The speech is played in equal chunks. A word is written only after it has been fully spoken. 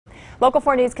Local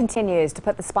 4 News continues to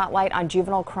put the spotlight on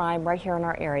juvenile crime right here in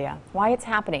our area, why it's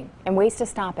happening, and ways to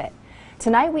stop it.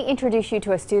 Tonight, we introduce you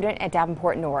to a student at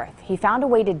Davenport North. He found a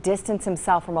way to distance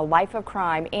himself from a life of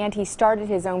crime, and he started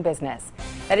his own business.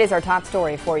 That is our top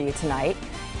story for you tonight.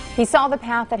 He saw the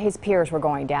path that his peers were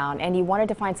going down, and he wanted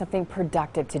to find something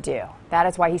productive to do. That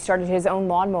is why he started his own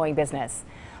lawn mowing business.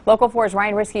 Local 4's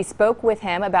Ryan Risky spoke with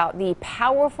him about the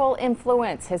powerful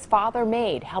influence his father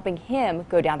made, helping him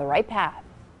go down the right path.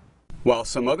 While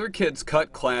some other kids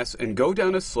cut class and go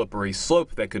down a slippery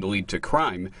slope that could lead to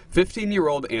crime,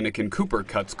 15-year-old Anakin Cooper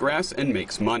cuts grass and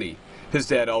makes money. His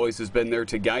dad always has been there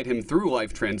to guide him through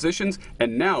life transitions,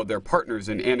 and now they're partners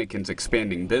in Anakin's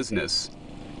expanding business.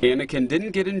 Anakin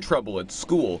didn't get in trouble at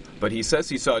school, but he says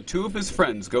he saw two of his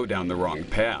friends go down the wrong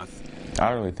path. I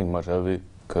don't really think much of it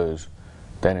because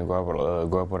they didn't grow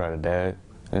up without a dad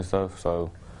and stuff, so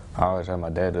I always had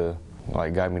my dad to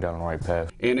guide me down the right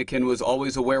path. Anakin was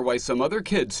always aware why some other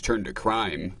kids turned to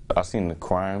crime. I seen the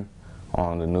crime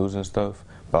on the news and stuff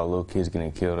about little kids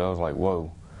getting killed. I was like,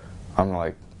 whoa. I'm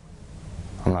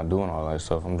not doing all that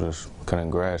stuff. I'm just cutting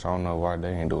grass. I don't know why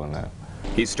they ain't doing that.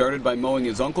 He started by mowing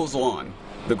his uncle's lawn.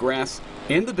 The grass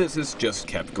and the business just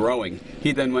kept growing.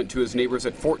 He then went to his neighbors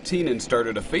at 14 and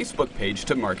started a Facebook page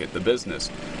to market the business.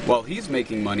 While he's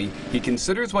making money, he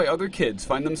considers why other kids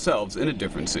find themselves in a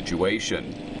different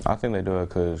situation. I think they do it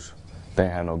because they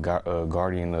ain't have no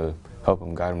guardian to help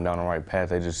them guide them down the right path.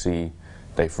 They just see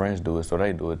their friends do it, so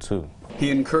they do it too.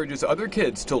 He encourages other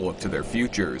kids to look to their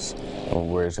futures.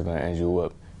 Where is it going to end you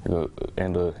up? You're going to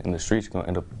end up in the streets, you're going to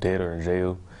end up dead or in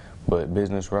jail. But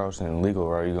business routes and legal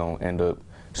route, you're going to end up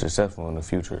successful in the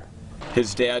future.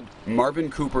 His dad,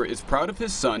 Marvin Cooper, is proud of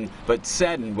his son, but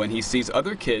saddened when he sees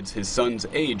other kids his son's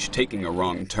age taking a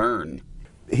wrong turn.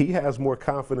 He has more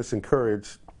confidence and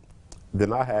courage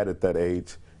than I had at that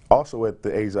age, also at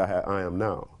the age I am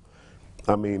now.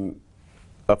 I mean,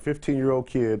 a 15-year-old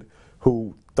kid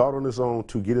who thought on his own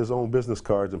to get his own business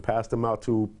cards and pass them out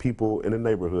to people in the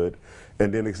neighborhood,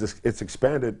 and then it's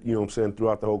expanded, you know what I'm saying,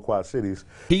 throughout the whole Quad Cities.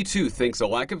 He too thinks a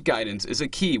lack of guidance is a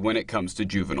key when it comes to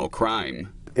juvenile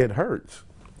crime. It hurts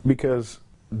because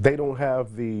they don't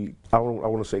have the, I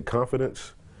want to say,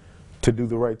 confidence to do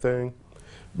the right thing,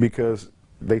 because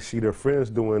they see their friends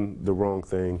doing the wrong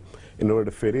thing. In order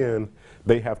to fit in,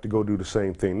 they have to go do the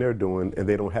same thing they're doing, and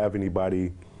they don't have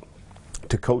anybody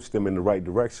to coach them in the right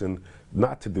direction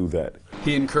not to do that.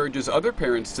 He encourages other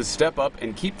parents to step up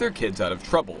and keep their kids out of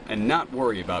trouble and not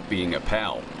worry about being a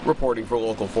pal. Reporting for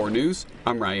Local 4 News,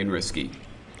 I'm Ryan Risky.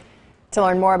 To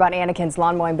learn more about Anakin's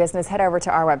lawn mowing business, head over to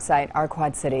our website,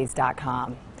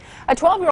 ourquadcities.com. A 12-year-old